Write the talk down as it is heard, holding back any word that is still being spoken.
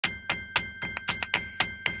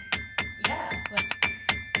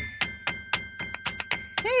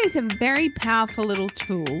There is a very powerful little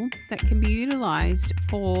tool that can be utilized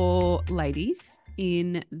for ladies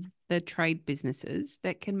in the trade businesses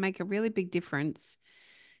that can make a really big difference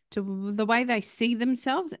to the way they see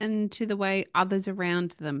themselves and to the way others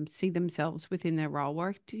around them see themselves within their role.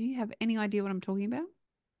 Work. Do you have any idea what I'm talking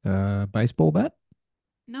about? Baseball bat?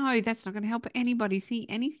 No, that's not going to help anybody see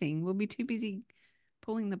anything. We'll be too busy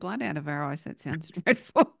pulling the blood out of our eyes. That sounds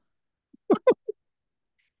dreadful. I don't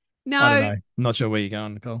No, know. I'm not sure where you're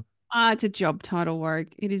going, Nicole. it's a job title work.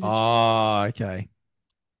 It is a job. Oh, okay.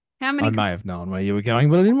 How I many? may have known where you were going,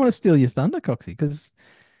 but I didn't want to steal your thunder, Coxie, because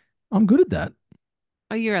I'm good at that.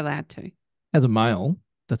 Oh, you're allowed to. As a male,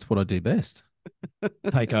 that's what I do best.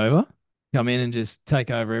 Take over, come in and just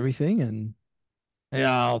take over everything, and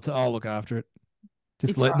yeah, I'll look after it.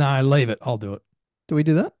 Just It's all let right. no, leave it. I'll do it. Do we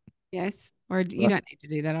do that? Yes. Or Do you us, don't need to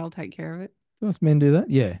do that. I'll take care of it. do us men do that?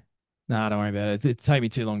 Yeah. No, don't worry about it. It'd take me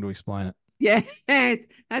too long to explain it. Yes.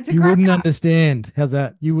 That's a You crack. wouldn't understand. How's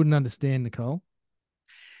that? You wouldn't understand, Nicole.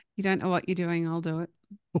 You don't know what you're doing. I'll do it.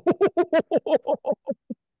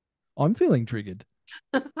 I'm feeling triggered.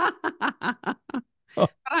 But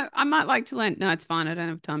I might like to learn. No, it's fine. I don't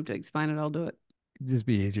have time to explain it. I'll do it. It'd just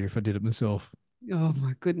be easier if I did it myself. Oh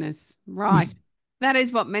my goodness. Right. That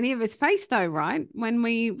is what many of us face though, right? When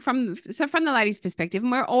we from the ladies' perspective,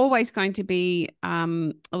 and we're always going to be a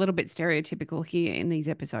little bit stereotypical here in these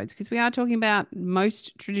episodes because we are talking about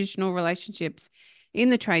most traditional relationships in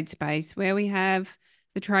the trade space where we have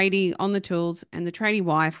the tradie on the tools and the tradie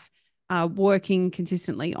wife working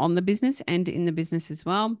consistently on the business and in the business as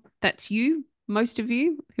well. That's you, most of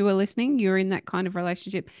you who are listening, you're in that kind of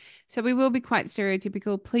relationship. So we will be quite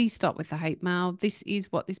stereotypical. Please stop with the hate mail. This is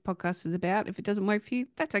what this podcast is about. If it doesn't work for you,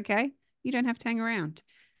 that's okay. You don't have to hang around.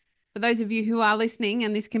 For those of you who are listening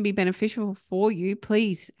and this can be beneficial for you,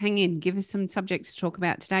 please hang in. Give us some subjects to talk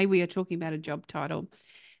about. Today, we are talking about a job title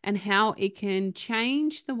and how it can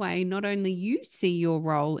change the way not only you see your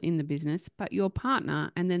role in the business, but your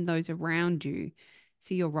partner and then those around you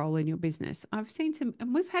see your role in your business. I've seen some,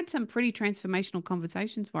 and we've had some pretty transformational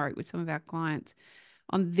conversations, Warwick, with some of our clients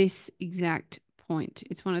on this exact point.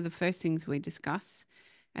 It's one of the first things we discuss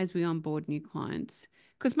as we onboard new clients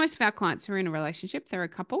because most of our clients are in a relationship, they're a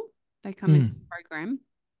couple, they come into the Mm. program.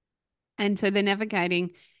 And so they're navigating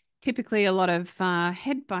typically a lot of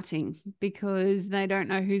head butting because they don't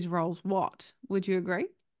know whose role's what. Would you agree?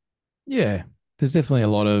 Yeah, there's definitely a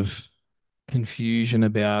lot of confusion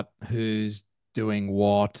about who's doing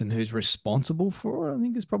what and who's responsible for it. I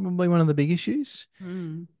think is probably one of the big issues.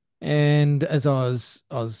 Mm. And as I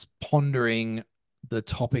was pondering the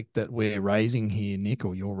topic that we're raising here, Nick,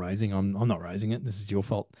 or you're raising, I'm not raising it. This is your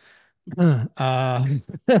fault. Uh,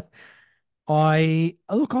 I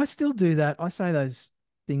look, I still do that. I say those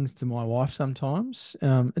things to my wife sometimes.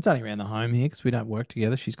 It's only around the home here because we don't work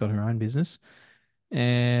together. She's got her own business,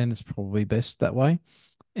 and it's probably best that way.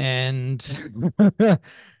 And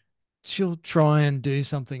she'll try and do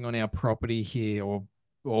something on our property here, or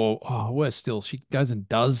oh, worse still, she goes and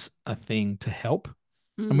does a thing to help.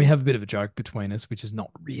 And we Mm. have a bit of a joke between us, which is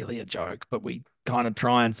not really a joke, but we kind of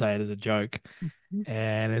try and say it as a joke.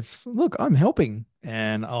 And it's, look, I'm helping,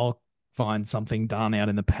 and I'll find something done out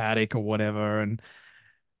in the paddock or whatever. And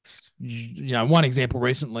one example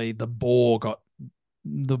recently, the bore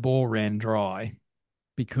ran dry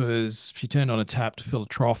because she turned on a tap to fill a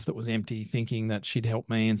trough that was empty, thinking that she'd help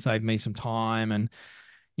me and save me some time. And,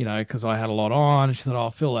 because I had a lot on, she thought, I'll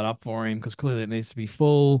fill that up for him because clearly it needs to be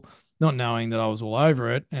full, not knowing that I was all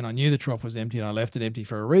over it. And I knew the trough was empty and I left it empty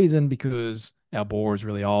for a reason because our bore is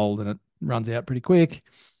really old and it runs out pretty quick.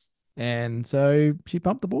 And so she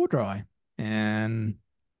pumped the bore dry. And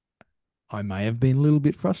I may have been a little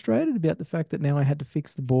bit frustrated about the fact that now I had to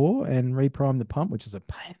fix the bore and reprime the pump, which is a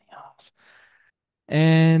pain in the ass.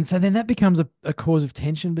 And so then that becomes a cause of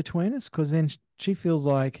tension between us because then she feels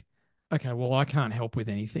like, okay, well, I can't help with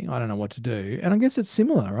anything. I don't know what to do. And I guess it's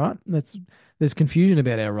similar, right? There's confusion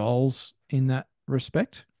about our roles in that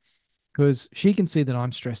respect because she can see that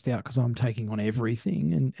I'm stressed out because I'm taking on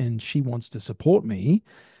everything and she wants to support me.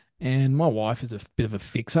 And my wife is a bit of a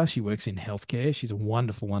fixer. She works in healthcare. She's a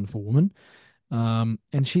wonderful, wonderful woman.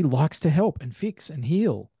 And she likes to help and fix and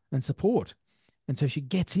heal and support. And so she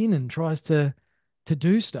gets in and tries to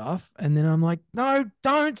do stuff. And then I'm like, no,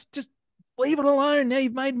 don't just leave it alone. Now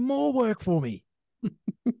you've made more work for me.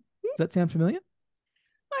 Does that sound familiar?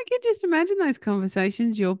 I can just imagine those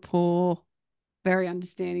conversations. Your poor, very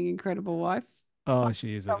understanding, incredible wife. Oh, Find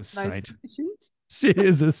she is herself a in those saint. positions. She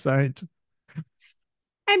is a saint.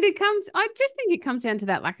 And I just think it comes down to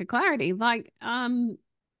that lack of clarity. Like,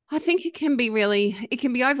 I think it can be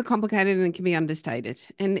overcomplicated and it can be understated.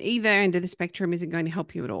 And either end of the spectrum isn't going to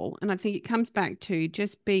help you at all. And I think it comes back to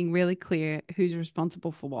just being really clear who's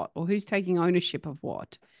responsible for what or who's taking ownership of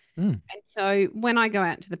what. Mm, And so when I go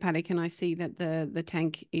out to the paddock and I see that the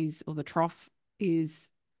tank is or the trough is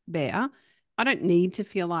bare, I don't need to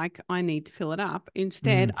feel like I need to fill it up.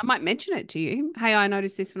 Instead, mm. I might mention it to you. Hey, I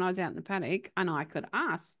noticed this when I was out in the paddock, and I could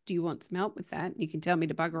ask, "Do you want some help with that?" You can tell me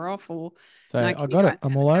to bugger off, or no, So can I you got go it. out and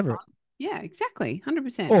I'm turn the all tap over it. on? Yeah, exactly,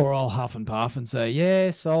 100%. Or I'll huff and puff and say,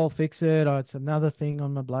 yes, I'll fix it. Oh, it's another thing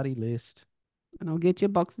on my bloody list. And I'll get you a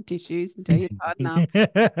box of tissues and tell you it's hard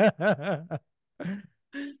enough.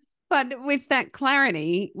 But with that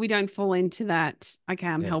clarity, we don't fall into that, okay,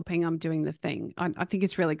 I'm Yeah. helping, I'm doing the thing. I think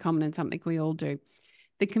it's really common and something we all do.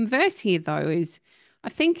 The converse here, though, is I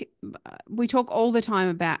think we talk all the time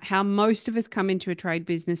about how most of us come into a trade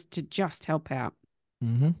business to just help out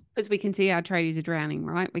Mm-hmm. because we can see our tradies are drowning,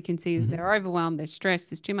 right? We can see that Mm-hmm. they're overwhelmed, they're stressed,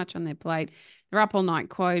 there's too much on their plate. They're up all night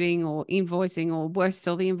quoting or invoicing, or worse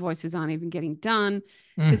still, the invoices aren't even getting done.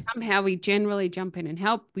 So Mm. somehow we generally jump in and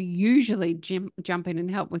help. We usually jump in and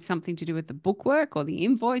help with something to do with the bookwork or the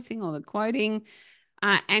invoicing or the quoting.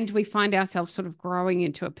 And we find ourselves sort of growing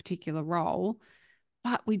into a particular role,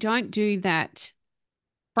 but we don't do that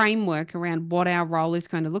framework around what our role is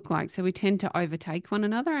going to look like. So we tend to overtake one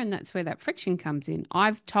another, and that's where that friction comes in.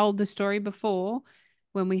 I've told the story before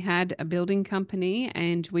when we had a building company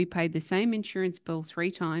and we paid the same insurance bill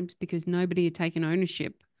 3 times because nobody had taken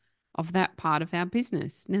ownership of that part of our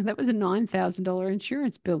business. Now, that was a $9,000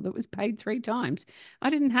 insurance bill that was paid 3 times. I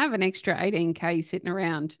didn't have an extra 18K sitting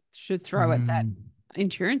around to throw at that Mm.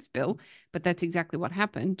 insurance bill, but that's exactly what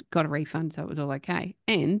happened. Got a refund, so it was all okay.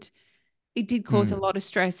 And it did cause a Mm. lot of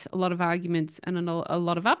stress, a lot of arguments, and a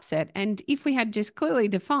lot of upset. And if we had just clearly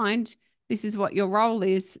defined, this is what your role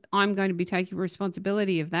is, I'm going to be taking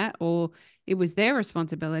responsibility of that, or it was their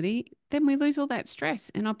responsibility, then we lose all that stress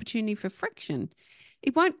and opportunity for friction.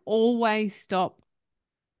 It won't always stop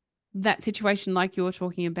that situation like you're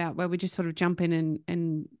talking about, where we just sort of jump in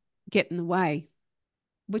and get in the way,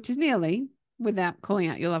 which is nearly, without calling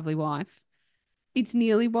out your lovely wife, it's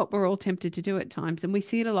nearly what we're all tempted to do at times. And we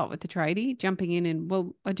see it a lot with the tradie jumping in and,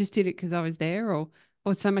 well, I just did it because I was there, or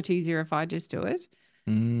it's so much easier if I just do it.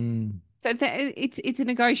 Mm. So it's a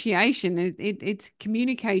negotiation. It's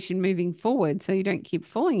communication moving forward so you don't keep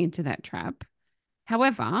falling into that trap.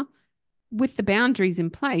 However, with the boundaries in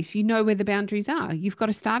place, you know where the boundaries are. You've got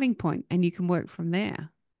a starting point and you can work from there.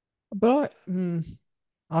 But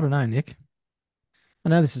I don't know, Nick. I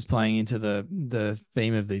know this is playing into the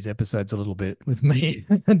theme of these episodes a little bit with me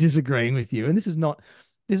disagreeing with you, and this is not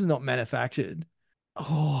manufactured.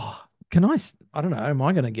 Oh, can I? I don't know. Am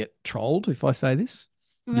I going to get trolled if I say this?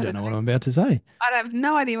 You don't know what I'm about to say. I have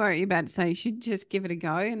no idea what you're about to say. You should just give it a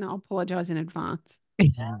go and I'll apologize in advance. You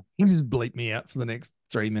just bleep me out for the next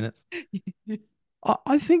 3 minutes.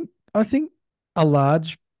 I think a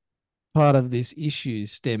large part of this issue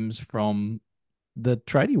stems from the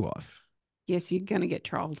tradie wife. Yes, you're going to get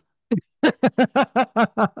trolled.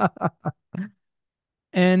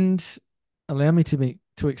 And allow me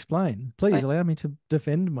to explain. Please Please, allow me to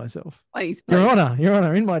defend myself. please, Your please. Honor, Your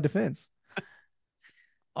Honor, in my defense.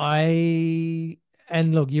 I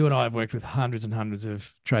and look, you and I have worked with hundreds and hundreds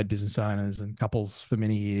of trade business owners and couples for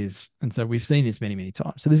many years. And so we've seen this many, many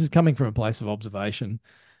times. So this is coming from a place of observation,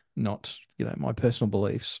 not, my personal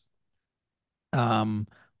beliefs. Um,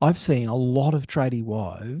 I've seen a lot of tradie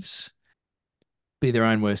wives be their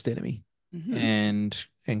own worst enemy Hmm.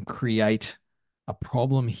 and create a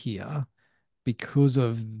problem here because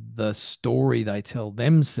of the story they tell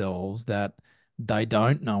themselves that they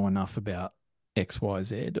don't know enough about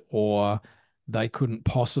XYZ, or they couldn't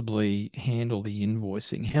possibly handle the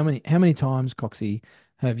invoicing. How many times, Coxie,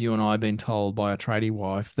 have you and I been told by a tradie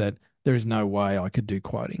wife that there is no way I could do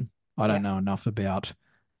quoting? I Yeah. don't know enough about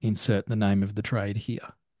insert the name of the trade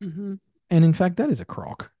here. Hmm. And in fact, that is a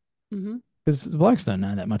crock Hmm. because the blokes don't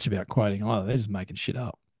know that much about quoting either. They're just making shit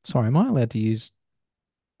up. Sorry, am I allowed to use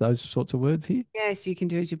those sorts of words here? Yes, you can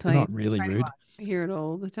do as you They're please. not really Anyway, rude. I hear it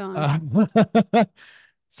all the time. Uh,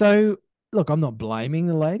 so, look, I'm not blaming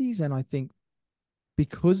the ladies, and I think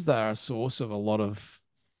because they're a source of a lot of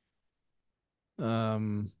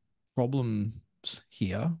um, problems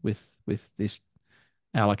here with this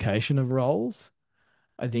allocation of roles,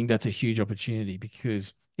 I think that's a huge opportunity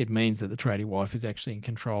because it means that the tradie wife is actually in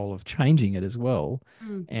control of changing it as well.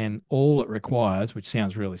 Mm. And all it requires, which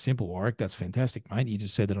sounds really simple, Warwick, that's fantastic, mate. You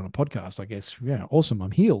just said that on a podcast, I guess. Yeah, awesome. I'm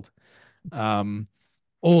healed. Um,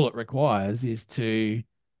 all it requires is to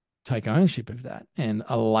take ownership of that and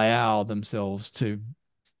allow themselves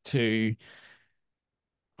to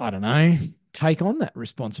I don't know, take on that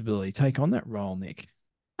responsibility, take on that role, Nick.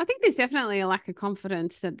 I think there's definitely a lack of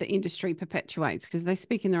confidence that the industry perpetuates because they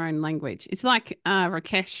speak in their own language. It's like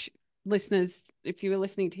Rakesh, listeners, if you were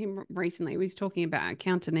listening to him recently, he was talking about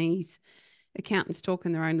Cantonese accountants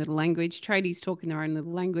talking their own little language, tradies talking their own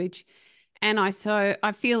little language. And I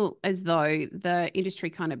feel as though the industry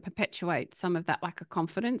kind of perpetuates some of that lack of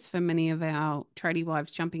confidence for many of our tradie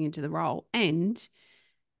wives jumping into the role. And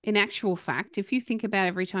in actual fact, if you think about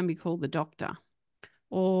every time you call the doctor,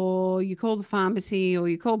 or you call the pharmacy, or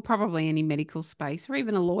you call probably any medical space, or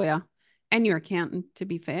even a lawyer and your accountant, to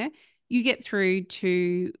be fair, you get through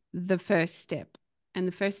to the first step. And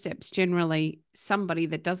the first step's generally somebody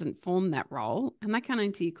that doesn't form that role and they can't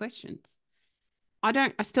answer your questions.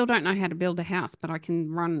 I still don't know how to build a house, but I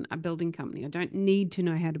can run a building company. I don't need to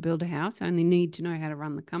know how to build a house. I only need to know how to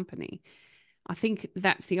run the company. I think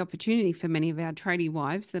that's the opportunity for many of our tradie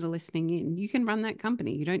wives that are listening in. You can run that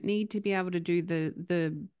company. You don't need to be able to do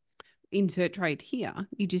the insert trade here.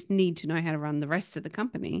 You just need to know how to run the rest of the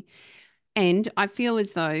company. And I feel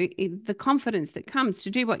as though the confidence that comes to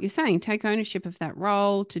do what you're saying, take ownership of that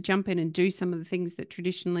role, to jump in and do some of the things that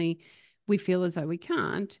traditionally we feel as though we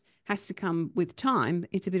can't, has to come with time.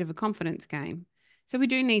 It's a bit of a confidence game. So we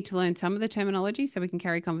do need to learn some of the terminology so we can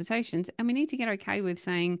carry conversations. And we need to get okay with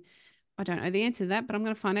saying, I don't know the answer to that, but I'm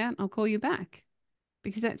going to find out and I'll call you back.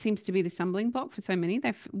 Because that seems to be the stumbling block for so many.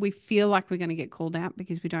 We feel like we're going to get called out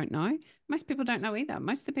because we don't know. Most people don't know either.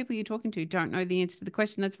 Most of the people you're talking to don't know the answer to the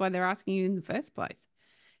question. That's why they're asking you in the first place.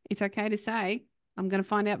 It's okay to say, I'm going to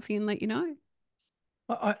find out for you and let you know.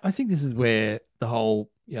 I think this is where the whole,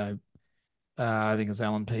 I think it's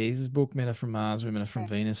Alan Pease' book, Men Are From Mars, Women Are From Yes.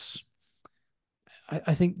 Venus.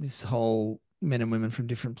 I think this whole men and women from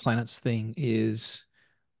different planets thing is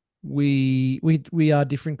we are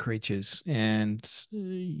different creatures, and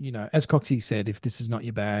as Coxie said, if this is not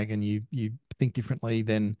your bag and you think differently,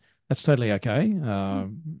 then that's totally okay.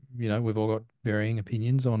 Mm, We've all got varying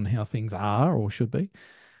opinions on how things are or should be.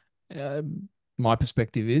 My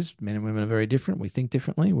perspective is men and women are very different. We think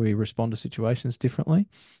differently. We respond to situations differently.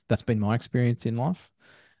 That's been my experience in life.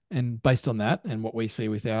 And based on that and what we see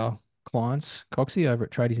with our clients, Coxie, over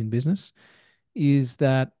at Tradies in Business, is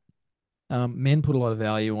that men put a lot of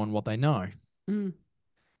value on what they know mm,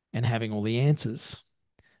 and having all the answers.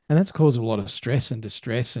 And that's caused a lot of stress and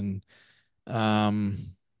distress and um,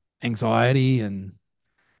 anxiety and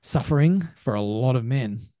suffering for a lot of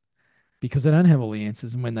men because they don't have all the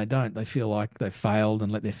answers. And when they don't, they feel like they failed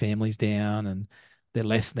and let their families down and they're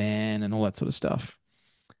less than and all that sort of stuff.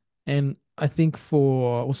 And I think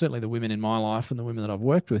well, certainly the women in my life and the women that I've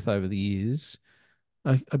worked with over the years,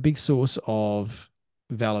 a big source of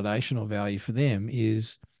validation or value for them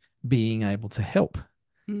is being able to help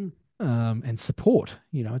mm. and support.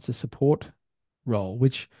 It's a support role,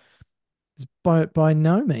 which is by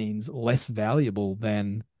no means less valuable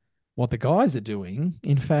than what the guys are doing.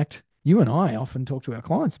 In fact, you and I often talk to our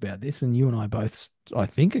clients about this, and you and I both, I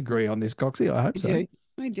think, agree on this, Coxie. I hope We so. do.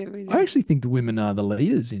 We do. We I do. actually think the women are the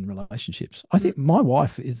leaders in relationships. I Mm, think my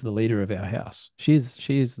wife is the leader of our house. She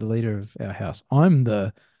is the leader of our house. I'm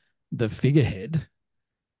the figurehead,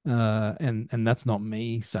 and that's not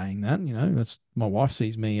me saying that. That's my wife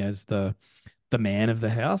sees me as the man of the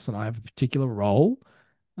house, and I have a particular role.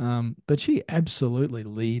 But she absolutely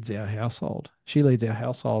leads our household. She leads our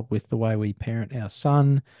household with the way we parent our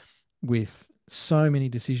son, with so many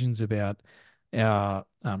decisions about our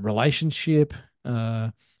relationship.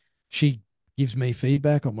 She gives me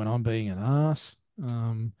feedback on when I'm being an ass,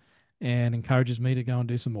 and encourages me to go and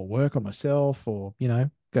do some more work on myself, or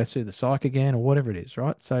go see the psych again, or whatever it is,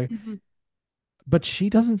 right? So, mhm, but she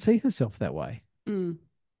doesn't see herself that way, mm,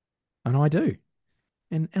 and I do.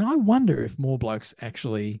 And I wonder if more blokes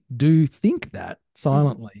actually do think that mhm,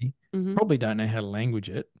 silently, mhm, probably don't know how to language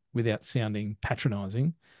it without sounding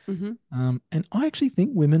patronizing. mhm. And I actually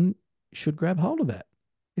think women should grab hold of that.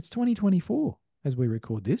 It's 2024 as we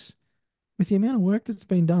record this. With the amount of work that's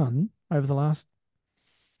been done over the last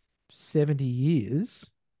 70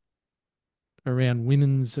 years around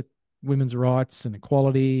women's rights and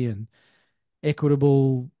equality and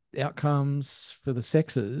equitable outcomes for the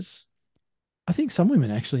sexes, I think some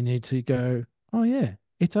women actually need to go, oh yeah,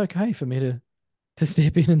 it's okay for me to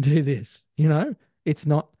step in and do this. It's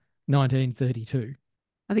not 1932.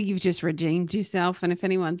 I think you've just redeemed yourself. And if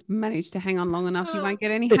anyone's managed to hang on long enough, you won't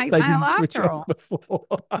get any If hate they mail didn't switch after off all. before.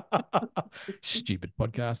 Stupid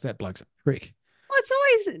podcast. That bloke's a prick. Well, it's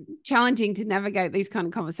always challenging to navigate these kind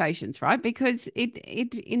of conversations, right? Because it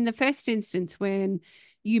in the first instance, when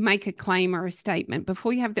you make a claim or a statement,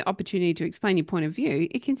 before you have the opportunity to explain your point of view,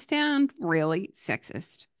 it can sound really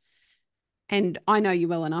sexist. And I know you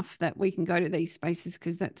well enough that we can go to these spaces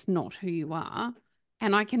because that's not who you are.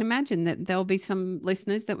 And I can imagine that there'll be some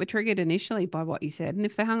listeners that were triggered initially by what you said. And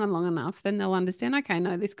if they hung on long enough, then they'll understand, okay,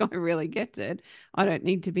 no, this guy really gets it. I don't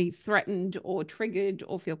need to be threatened or triggered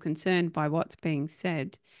or feel concerned by what's being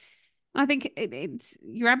said. I think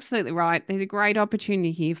you're absolutely right. There's a great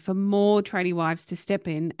opportunity here for more tradie wives to step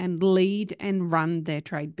in and lead and run their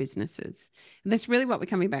trade businesses. And that's really what we're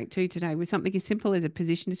coming back to today with something as simple as a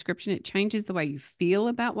position description. It changes the way you feel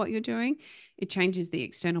about what you're doing. It changes the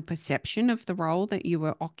external perception of the role that you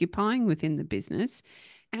are occupying within the business.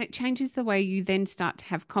 And it changes the way you then start to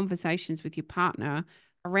have conversations with your partner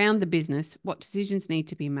around the business, what decisions need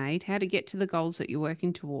to be made, how to get to the goals that you're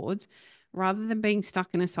working towards, rather than being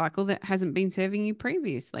stuck in a cycle that hasn't been serving you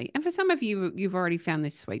previously. And for some of you, you've already found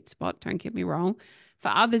this sweet spot, don't get me wrong. For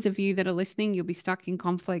others of you that are listening, you'll be stuck in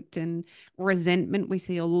conflict and resentment. We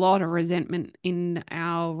see a lot of resentment in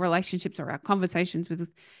our relationships or our conversations with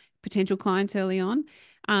potential clients early on.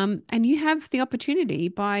 And you have the opportunity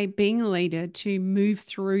by being a leader to move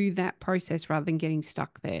through that process rather than getting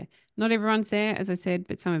stuck there. Not everyone's there, as I said,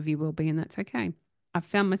 but some of you will be, and that's okay. I've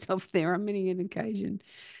found myself there on many an occasion.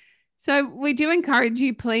 So we do encourage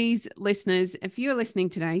you, please, listeners, if you're listening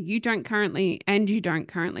today, you don't currently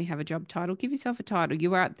have a job title, give yourself a title.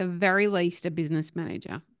 You are at the very least a business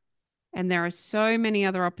manager. And there are so many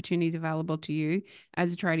other opportunities available to you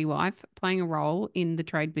as a tradie wife playing a role in the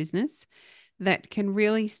trade business that can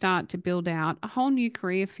really start to build out a whole new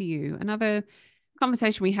career for you. Another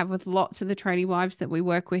conversation we have with lots of the tradie wives that we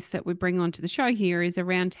work with that we bring onto the show here is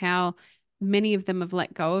around how many of them have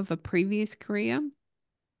let go of a previous career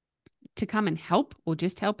to come and help or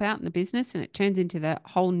just help out in the business, and it turns into the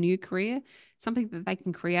whole new career, something that they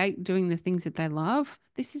can create doing the things that they love.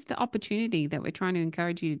 This is the opportunity that we're trying to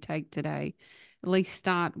encourage you to take today. At least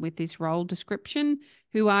start with this role description.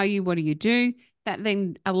 Who are you? What do you do? That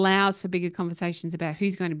then allows for bigger conversations about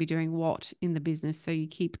who's going to be doing what in the business. So you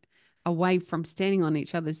keep away from standing on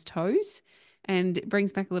each other's toes, and it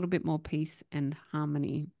brings back a little bit more peace and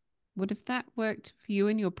harmony. Would have that worked for you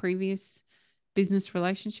in your previous business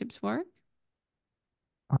relationships, Warwick?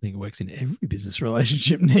 I think it works in every business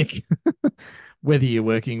relationship, Nick. Whether you're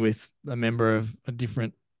working with a member of a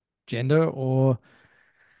different gender or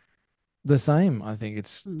the same, I think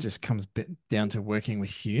it's just comes down to working with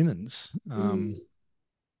humans. And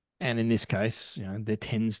in this case, there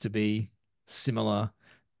tends to be similar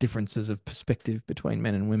differences of perspective between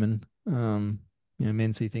men and women.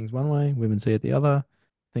 Men see things one way, women see it the other.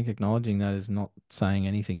 I think acknowledging that is not saying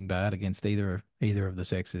anything bad against either of the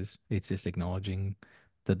sexes. It's just acknowledging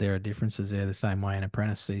that there are differences there, the same way an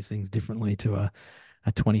apprentice sees things differently to a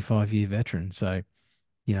 25-year veteran. So,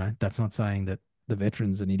 that's not saying that the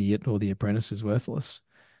veteran's an idiot or the apprentice is worthless.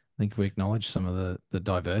 I think if we acknowledge some of the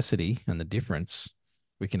diversity and the difference,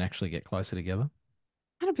 we can actually get closer together.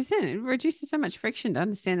 100%. It reduces so much friction to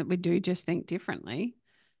understand that we do just think differently,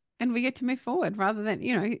 and we get to move forward rather than,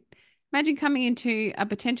 imagine coming into a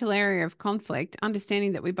potential area of conflict,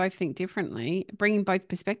 understanding that we both think differently, bringing both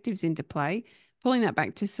perspectives into play, pulling that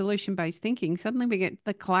back to solution-based thinking. Suddenly we get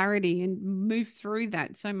the clarity and move through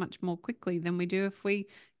that so much more quickly than we do if we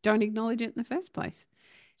don't acknowledge it in the first place.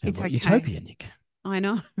 Sounds It's like okay. utopia, Nick. I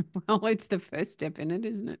know. Well, it's the first step in it,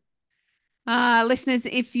 isn't it? Listeners,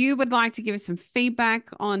 if you would like to give us some feedback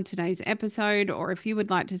on today's episode, or if you would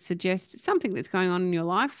like to suggest something that's going on in your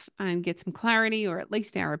life and get some clarity, or at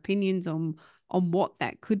least our opinions on what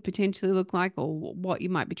that could potentially look like or what you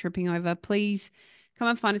might be tripping over, please come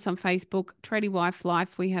and find us on Facebook, Tradie Wife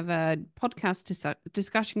Life. We have a podcast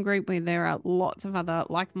discussion group where there are lots of other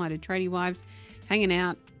like-minded tradie wives hanging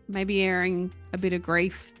out, maybe airing a bit of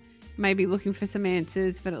grief, maybe looking for some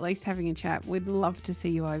answers, but at least having a chat. We'd love to see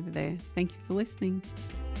you over there. Thank you for listening.